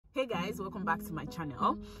Hey guys, welcome back to my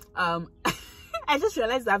channel. I just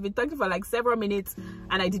realized that I've been talking for like several minutes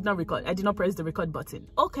and I did not record. I did not press the record button.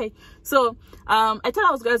 Okay, so I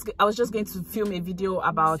thought I was just going to film a video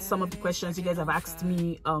about some of the questions you guys have asked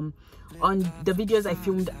me on the videos I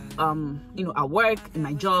filmed you know, at work, in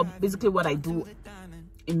my job, basically what I do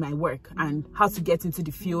in my work and how to get into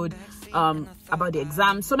the field, about the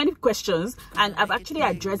exam. So many questions, and I've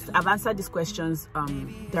answered these questions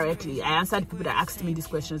directly. I answered people that asked me these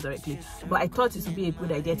questions directly, but I thought it would be a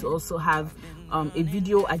good idea to also have a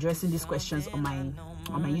video addressing these questions on my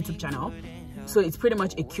YouTube channel. So it's pretty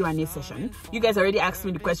much a Q&A session. You guys already asked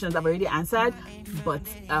me the questions I've already answered, but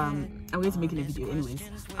I'm going to make it a video anyways.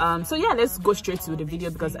 So yeah, let's go straight to the video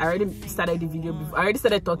because I already started the video before. I already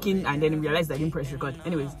started talking and then realized I didn't press record.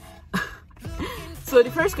 Anyways, so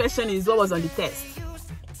the first question is, what was on the test?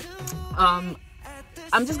 I'm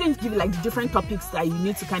just going to give you like the different topics that you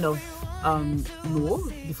need to kind of know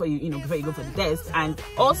before you go for the test. And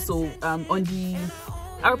also on the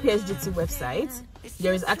RPSGT website,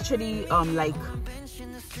 there is actually like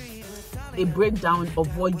a breakdown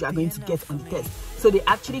of what you are going to get on the test. So they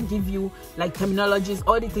actually give you like terminologies,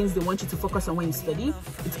 all the things they want you to focus on when you study.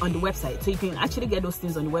 It's on the website, so you can actually get those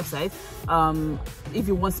things on the website if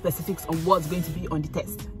you want specifics on what's going to be on the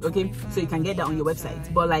test. Okay, so you can get that on your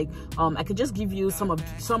website. But like I could just give you some of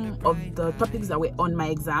the topics that were on my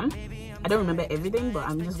exam. I don't remember everything, but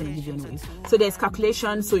I'm just gonna give you anyways. So there's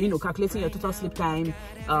calculation, so you know, calculating your total sleep time,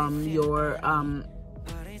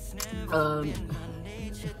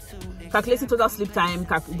 calculating total sleep time.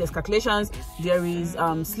 There's calculations. There is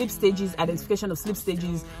sleep stages, identification of sleep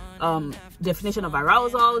stages, definition of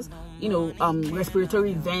arousals, you know,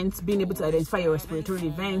 respiratory events, being able to identify your respiratory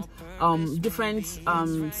event, different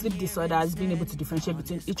sleep disorders, being able to differentiate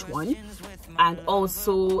between each one, and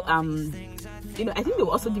also you know, I think they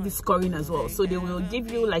will also give you scoring as well. So they will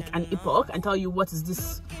give you like an epoch and tell you what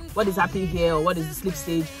is happening here, or what is the sleep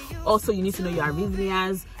stage. Also, you need to know your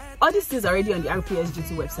arrhythmias. All these things are already on the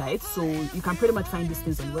RPSGT website, so you can pretty much find these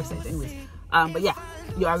things on the website anyways. But yeah,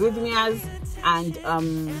 your arrhythmias and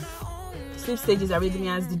sleep stages,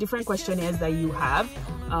 arrhythmias, the different questionnaires that you have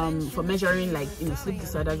for measuring, like, you know, sleep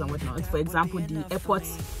disorders and whatnot. For example, the Epworth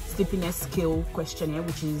Sleepiness Scale questionnaire,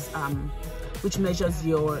 which measures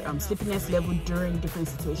your sleepiness level during different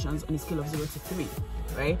situations on a scale of 0 to 3,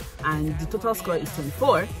 right? And the total score is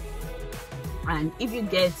 24. And if you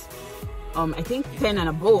get I think 10 and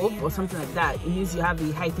above or something like that, it means you have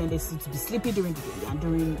a high tendency to be sleepy during the day and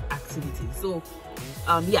during activity. So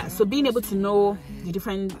yeah, so being able to know the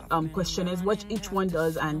different questionnaires, what each one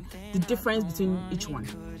does, and the difference between each one.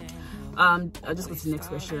 I'll just go to the next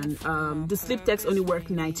question. The sleep techs only work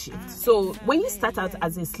night shift. So when you start out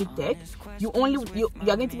as a sleep tech, you're going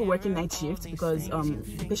to be working night shift because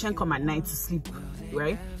the patient come at night to sleep,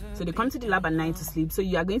 right? So they come to the lab at night to sleep. So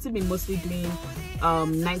you are going to be mostly doing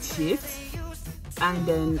night shifts. And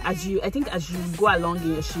then as you go along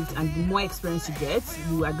in your shift and the more experience you get,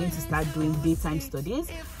 you are going to start doing daytime studies.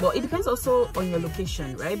 But it depends also on your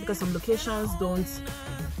location, right? Because some locations don't,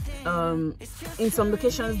 in some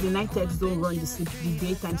locations the night techs don't run the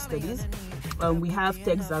daytime studies. We have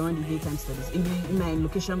techs that run the daytime studies. In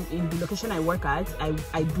the location I work at,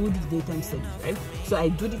 I do the daytime studies, right? So I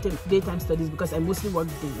do the daytime studies because I mostly work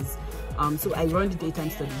days. So I run the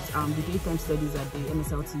daytime studies. The daytime studies are the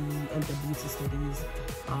MSLT, MWT studies.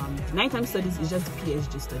 The nighttime studies is just the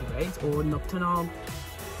PSG study, right? Or nocturnal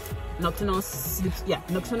sleep, yeah,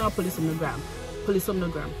 nocturnal polysomnogram.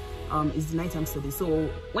 Is the nighttime study. So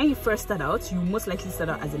when you first start out, you most likely start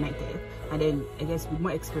out as a night tech, and then I guess with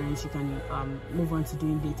more experience you can move on to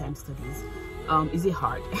doing daytime studies. Is it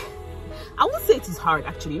hard? I won't say it is hard,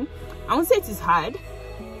 actually. I won't say it is hard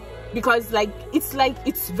because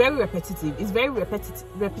it's very repetitive. It's very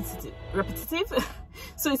repetitive.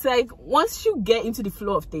 So it's like once you get into the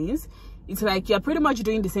flow of things, it's like you're pretty much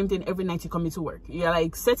doing the same thing every night you come into work. You're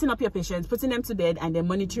like setting up your patients, putting them to bed, and then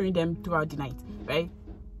monitoring them throughout the night, right?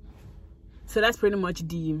 So that's pretty much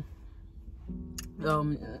the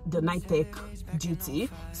night tech duty.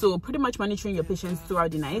 So pretty much monitoring your patients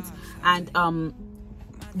throughout the night. And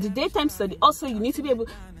the daytime study, also you need to be able,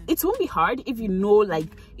 it won't be hard if you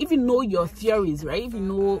know your theories, right? If you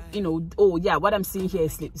know, oh yeah, what I'm seeing here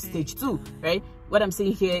is stage 2, right? What I'm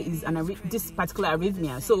seeing here is this particular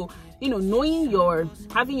arrhythmia. So, you know,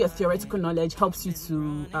 having your theoretical knowledge helps you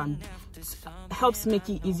to helps make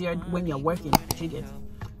it easier when you're working. You get?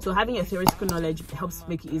 So having your theoretical knowledge helps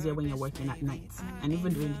make it easier when you're working at night and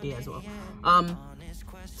even during the day as well.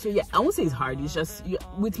 So yeah, I won't say it's hard. It's just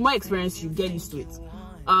with more experience, you get used to it.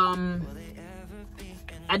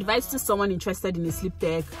 Advice to someone interested in a sleep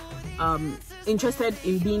tech. interested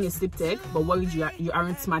in being a sleep tech but worried you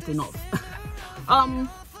aren't smart enough.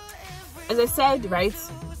 As I said, right,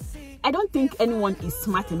 I don't think anyone is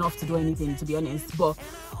smart enough to do anything, to be honest, but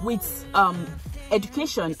with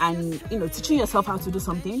education and, you know, teaching yourself how to do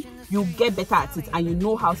something, you get better at it and you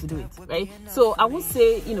know how to do it, right? So I won't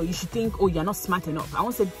say, you know, you should think, oh, you're not smart enough. I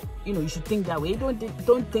won't say, you know, you should think that way.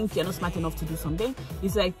 Don't think you're not smart enough to do something.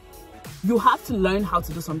 It's like, you have to learn how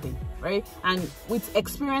to do something, right? And with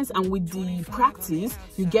experience and with the practice,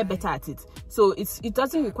 you get better at it. So it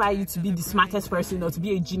doesn't require you to be the smartest person or to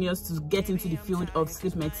be a genius to get into the field of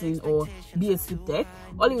sleep medicine or be a sleep tech.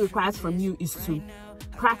 All it requires from you is to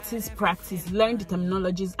practice, learn the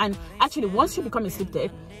terminologies. And actually, once you become a sleep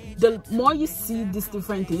tech, the more you see these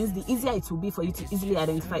different things, the easier it will be for you to easily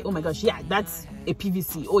identify, oh my gosh, yeah, that's a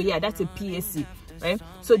PVC. Oh yeah, that's a PAC. Right?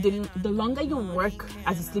 So the longer you work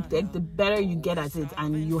as a sleep tech, the better you get at it,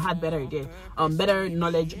 and you have better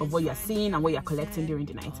knowledge of what you're seeing and what you're collecting during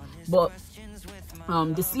the night. But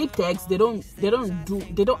the sleep techs, they don't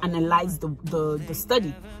analyze the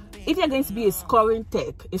study. If you're going to be a scoring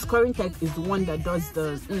tech is the one that does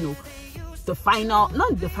the, you know, the final,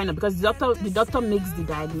 not the final, because the doctor makes the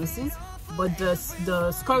diagnosis. But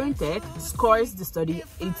the scoring tech scores the study.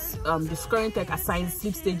 It's the scoring tech assigns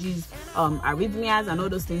sleep stages, arrhythmias, and all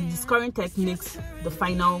those things. The scoring tech makes the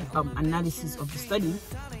final analysis of the study.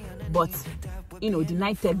 But, you know, the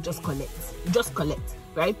night tech just collects,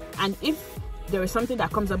 right? And if there is something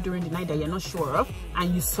that comes up during the night that you're not sure of,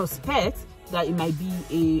 and you suspect that it might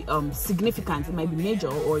be a significant, it might be major,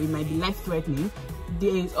 or it might be life-threatening,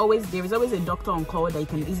 there is always a doctor on call that you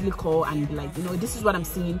can easily call and be like, you know, this is what I'm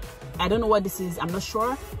seeing. I don't know what this is. I'm not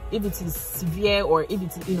sure if it is severe or if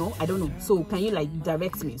it's, you know, I don't know. So can you like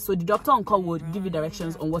direct me? So the doctor on call would give you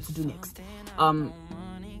directions on what to do next.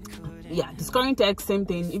 Yeah, the scoring tech, same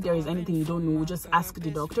thing. If there is anything you don't know, just ask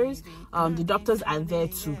the doctors. The doctors are there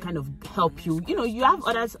to kind of help you. You know, you have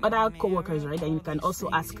other co-workers, right, that you can also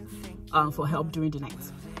ask for help during the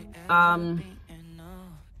night.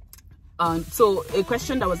 So a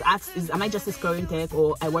question that was asked is, am I just a scoring tech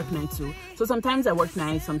or I work night too? So sometimes I work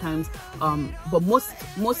night, sometimes, but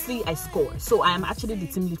mostly I score. So I am actually the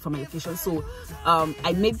team lead for my location. So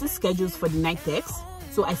I make the schedules for the night techs.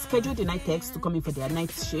 So I schedule the night techs to come in for their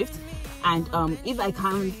night shift. And if I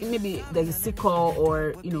can't, maybe there's a sick call,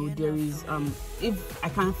 or, you know, there is, if I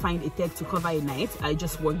can't find a tech to cover a night, I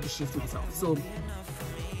just work the shift myself. So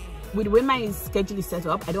with the way my schedule is set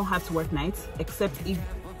up, I don't have to work nights, except if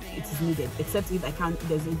it is needed, except if I can't,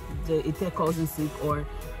 there's a tech calls in sick, or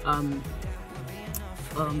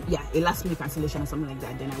yeah, a last minute cancellation or something like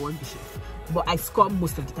that, then I work the shift. But I score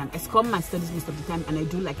most of the time. I score my studies most of the time, and I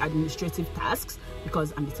do like administrative tasks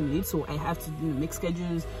because I'm the team lead, so I have to, you know, make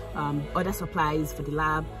schedules, order supplies for the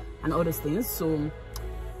lab and all those things. So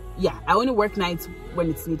yeah, I only work nights when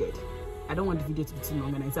it's needed. I don't want the video to be too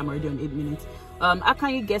long, and I'm already on 8 minutes. How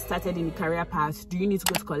can you get started in the career path? Do you need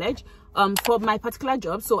to go to college? For my particular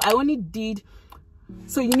job, so I only did,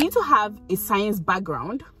 so you need to have a science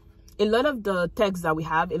background. A lot of the techs that we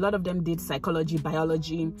have, a lot of them did psychology,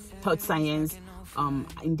 biology, health science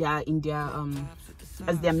in their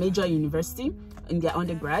as their major university in their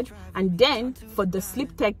undergrad. And then for the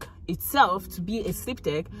sleep tech itself, to be a sleep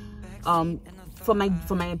tech, for my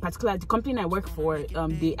particular, the company I work for,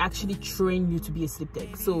 they actually train you to be a sleep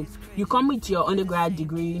tech. So you come with your undergrad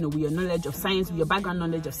degree, you know, with your knowledge of science, with your background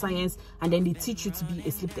knowledge of science, and then they teach you to be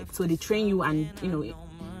a sleep tech. So they train you and, you know,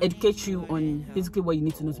 educate you on basically what you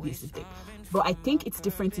need to know to be a sleep tech. But I think it's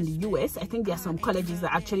different in the US. I think there are some colleges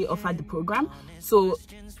that actually offer the program. So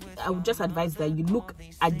I would just advise that you look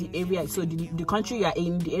at the area, so the country you are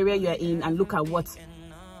in, the area you are in, and look at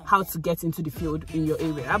how to get into the field in your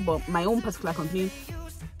area. But my own particular company,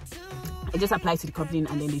 I just apply to the company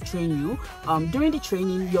and then they train you. During the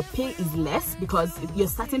training, your pay is less because your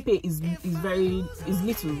starting pay is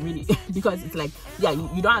little, really, because it's like, yeah,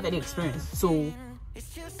 you don't have any experience. So,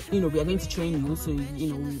 you know, we are going to train you, so,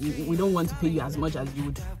 you know, we don't want to pay you as much as you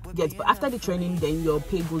would get. But after the training, then your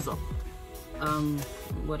pay goes up.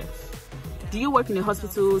 What else? Do you work in a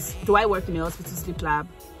hospital? Do I work in a hospital sleep lab?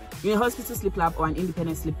 In a hospital sleep lab or an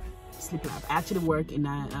independent sleep lab? I actually work in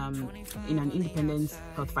an independent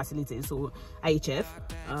health facility, so IHF,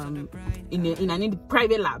 in a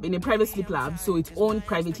private lab, in a private sleep lab. So it's owned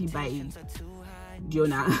privately by the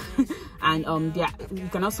owner. And yeah, you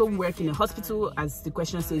can also work in a hospital, as the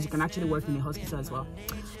question says. You can actually work in a hospital as well.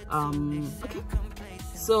 Okay.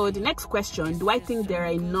 So the next question: do I think there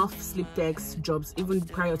are enough sleep techs jobs even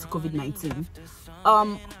prior to COVID-19?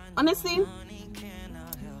 Honestly,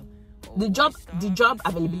 the job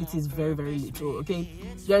availability is very, very little. Okay,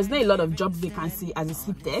 there's not a lot of job vacancy as a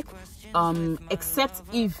sleep tech. except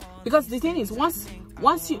if, because the thing is, once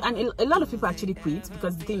you, and a lot of people actually quit,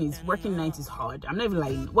 because the thing is, working nights is hard. I'm not even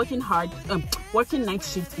lying. Working night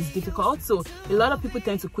shifts is difficult, so a lot of people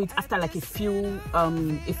tend to quit after like a few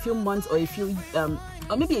months or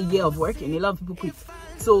or maybe a year of working. A lot of people quit.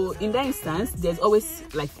 So in that instance, there's always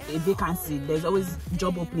like a vacancy, there's always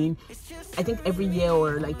job opening, I think every year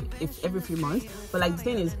or like every few months. But like the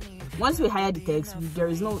thing is, once we hire the techs, there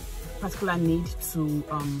is no particular need to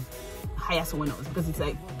hire someone else, because it's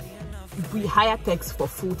like we hire techs for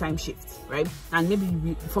full-time shifts, right? And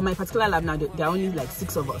maybe for my particular lab now, there are only like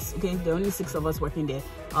 6 of us. Okay, there are only 6 of us working there.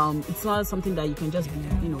 It's not something that you can just be,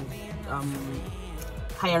 you know,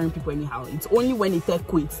 hiring people anyhow. It's only when a tech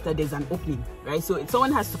quits that there's an opening, right? So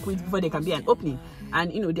someone has to quit before there can be an opening.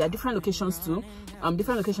 And you know, there are different locations too,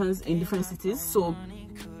 different locations in different cities. So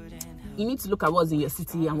you need to look at what's in your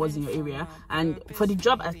city and what's in your area. And for the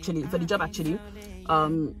job actually,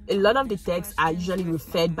 a lot of the techs are usually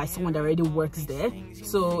referred by someone that already works there.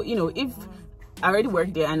 So you know, if I already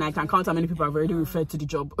work there, and I can count how many people I've already referred to the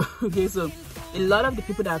job. Okay, so a lot of the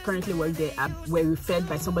people that currently work there were referred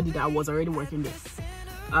by somebody that was already working there.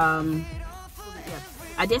 Yeah.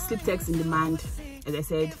 Are there sleep techs in demand? As I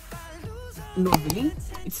said, not really.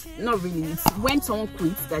 It's not really. It's when someone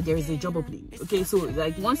quits that there is a job opening. Okay, so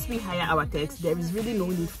like once we hire our techs, there is really no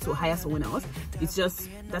need to hire someone else. It's just,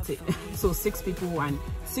 that's it. So 6 people, and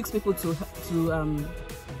 6 people to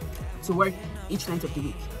work each night of the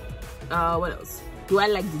week. What else? Do I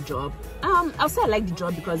like the job? I'll say I like the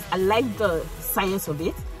job because I like the science of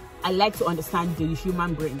it. I like to understand the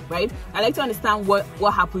human brain, right? I like to understand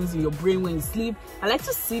what happens in your brain when you sleep. I like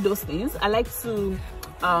to see those things. I like to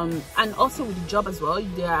and also with the job as well,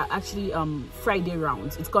 there are actually Friday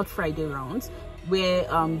rounds. It's called Friday rounds, where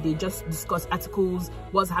they just discuss articles,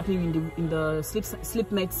 what's happening in the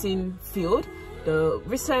sleep medicine field, the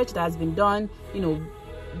research that has been done, you know,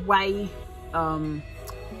 why,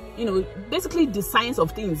 you know, basically the science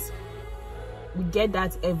of things. We get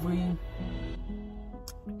that every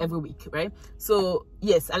week, right? So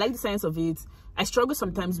yes, I like the science of it. I struggle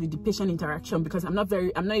sometimes with the patient interaction because I'm not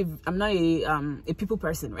a people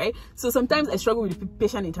person, right? So sometimes I struggle with the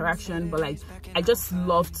patient interaction, but like I just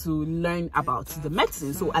love to learn about the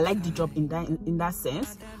medicine. So I like the job in that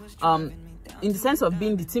sense. In the sense of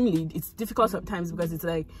being the team lead, it's difficult sometimes because it's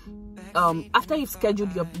like after you've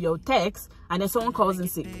scheduled your techs and then someone calls in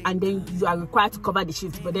sick and then you are required to cover the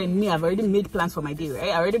shift, but then I've already made plans for my day, right?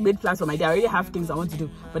 I already have things I want to do,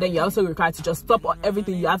 but then you're also required to just stop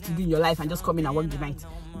everything you have to do in your life and just come in and work the night.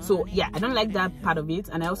 So yeah, I don't like that part of it,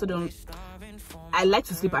 and I like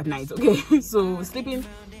to sleep at night, okay? So sleeping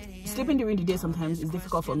during the day sometimes is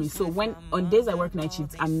difficult for me. So when on days I work night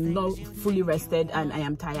shifts, I'm not fully rested and I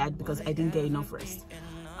am tired because I didn't get enough rest.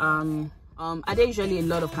 Are there usually a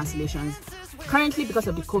lot of cancellations? Currently, because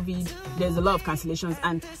of the COVID, there's a lot of cancellations,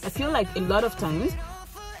 and I feel like a lot of times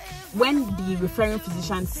when the referring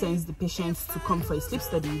physician sends the patients to come for a sleep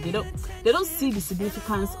study, they don't see the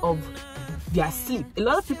significance of their sleep. A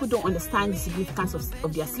lot of people don't understand the significance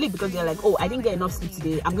of their sleep because they're like, oh, I didn't get enough sleep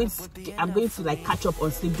today, I'm going to like catch up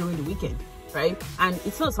on sleep during the weekend, right? And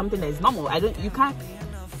it's not something that is normal.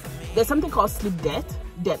 There's something called sleep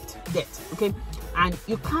depth, okay? And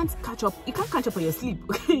you can't catch up on your sleep.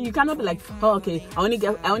 You cannot be like, oh, okay, I only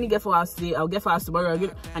get 4 hours today, I'll get 4 hours tomorrow,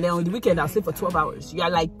 and then on the weekend I'll sleep for 12 hours. You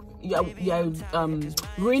are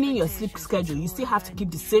ruining your sleep schedule. You still have to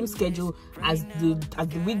keep the same schedule as the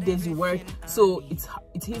weekdays you work. So it's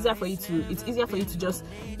easier for you to just,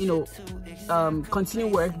 you know, continue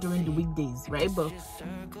work during the weekdays, right? But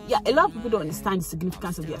yeah, a lot of people don't understand the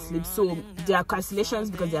significance of their sleep. So there are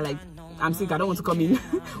cancellations because they're like, I'm sick, I don't want to come in.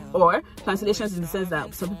 Or cancellations in the sense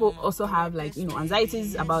that some people also have, like, you know,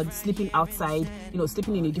 anxieties about sleeping outside, you know,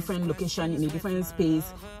 sleeping in a different location, in a different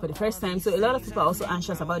space for the first time. So a lot of people are also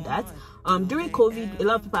anxious about that. During COVID, a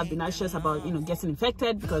lot of people have been anxious about, you know, getting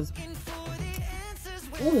infected because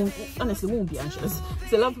honestly, we won't be anxious.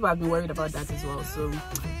 So a lot of people have been worried about that as well. So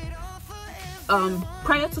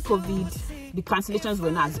prior to COVID, the cancellations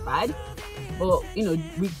were not as bad. But you know,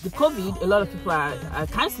 with the COVID, a lot of people are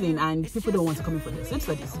cancelling and people don't want to come in for their sleep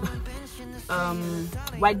studies.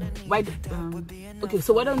 Okay,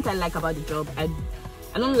 so what don't I like about the job? I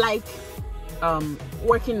don't like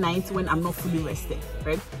working nights when I'm not fully rested,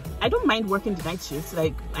 right? I don't mind working the night shifts.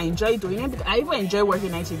 Like, I enjoy doing it. I even enjoy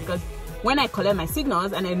working night shifts because when I collect my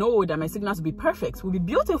signals and I know that my signals will be perfect, will be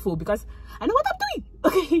beautiful, because I know what I'm doing.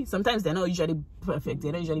 Okay, sometimes they're not usually perfect,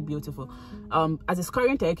 they're not usually beautiful. As a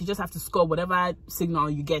scoring tech, you just have to score whatever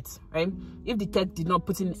signal you get, right? If the tech did not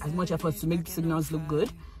put in as much effort to make the signals look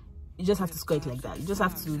good, you just have to score it like that. You just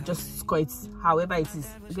have to just score it however it is,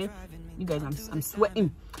 okay? You guys, I'm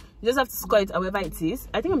sweating. You just have to score it however it is.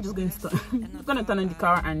 I think I'm just going to turn on the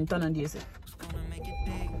car and turn on the AC.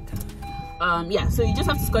 Yeah, so you just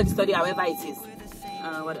have to score the study however it is.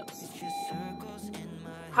 What else?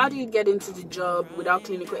 How do you get into the job without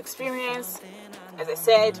clinical experience? As I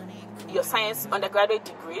said, your science undergraduate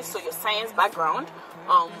degree, so your science background,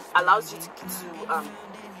 allows you to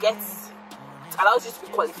be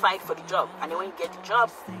qualified for the job. And then when you get the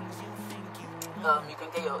job, you can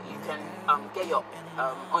get your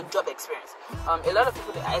on-job experience. A lot of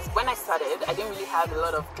people, when I started, I didn't really have a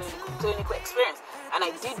lot of clinical experience, and I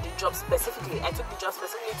did the job specifically. I took the job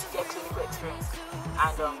specifically to get clinical experience,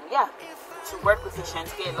 and yeah, to work with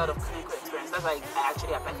patients, get a lot of clinical experience. That's why I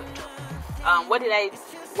actually applied for the job.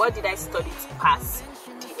 What did I study to pass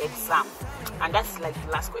the exam? And that's like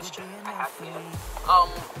the last question I have here.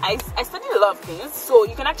 I studied a lot of things, so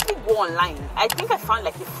you can actually go online. I think I found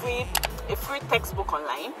like a free textbook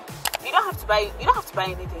online. You don't have to buy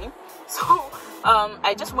anything. So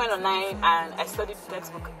I just went online and I studied the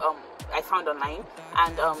textbook I found online,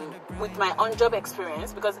 and with my on-job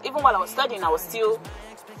experience, because even while I was studying, I was still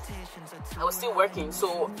working,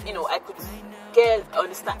 so you know, I could get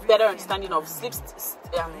better understanding of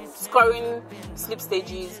scoring sleep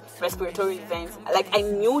stages, respiratory events. Like, I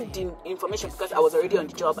knew the information because I was already on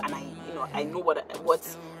the job, and I know what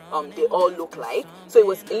they all look like. So it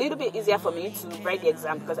was a little bit easier for me to write the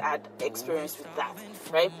exam because I had experience with that,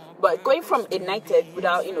 right? But going from a night tech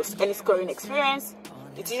without any scoring experience,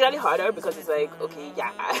 it's usually harder because it's like, okay,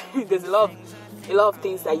 yeah, there's a lot of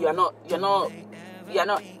things that you're not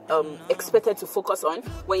expected to focus on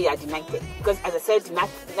when you're at the night tech. Because as I said, the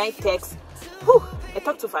night techs, I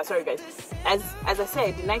talked too fast, sorry guys. As I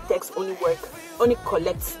said, the night techs only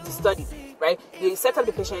collects the study, right? They set up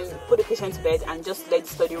the patient, put the patient to bed, and just let the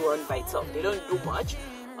study run by itself. They don't do much.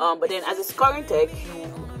 But then as a scoring tech,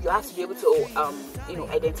 you have to be able to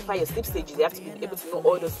identify your sleep stages. You have to be able to know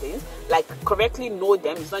all those things, like correctly know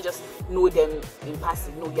them. It's not just know them in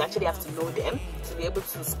passing. No, you actually have to know them to be able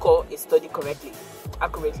to score a study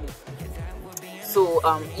accurately. So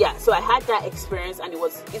yeah, so I had that experience, and it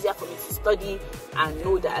was easier for me to study and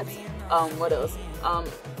know that. What else?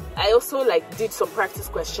 I also did some practice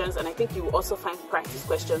questions, and I think you will also find practice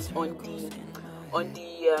questions on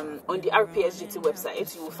the RPSGT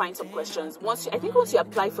website. You will find some questions. Once you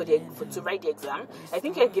apply to write the exam, I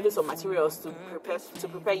think you're given some materials to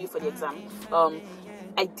prepare you for the exam.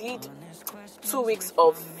 I did 2 weeks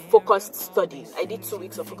of focused studying. I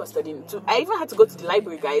even had to go to the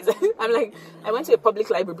library, guys. I went to a public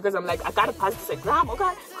library because I'm like, I gotta pass this exam,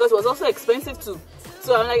 okay? Because it was also expensive too.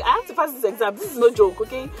 So I'm like, I have to pass this exam. This is no joke,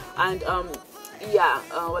 okay? And yeah,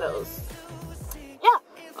 what else? Yeah,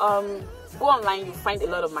 go online. You find a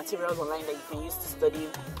lot of materials online that you can use to study,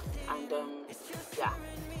 and yeah.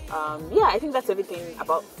 Yeah, I think that's everything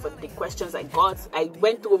for the questions I got. I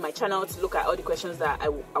went through my channel to look at all the questions that I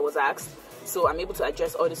was asked, so I'm able to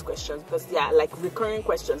address all these questions because they are like recurring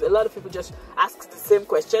questions. A lot of people just ask the same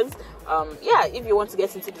questions. Yeah, if you want to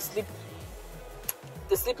get into the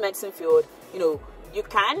sleep medicine field, you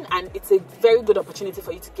can, and it's a very good opportunity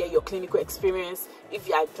for you to get your clinical experience if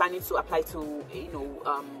you are planning to apply to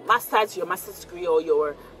your master's degree or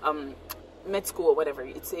your med school or whatever.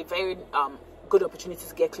 It's a very good opportunity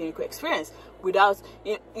to get clinical experience. Without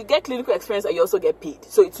you get clinical experience and you also get paid,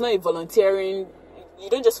 so it's not a volunteering. You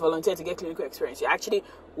don't just volunteer to get clinical experience. You're actually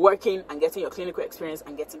working and getting your clinical experience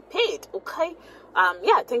and getting paid. Okay.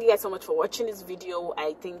 Yeah, thank you guys so much for watching this video.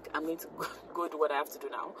 I think I'm going to go do what I have to do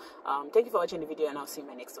now. Thank you for watching the video, and I'll see you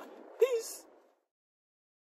in my next one. Peace.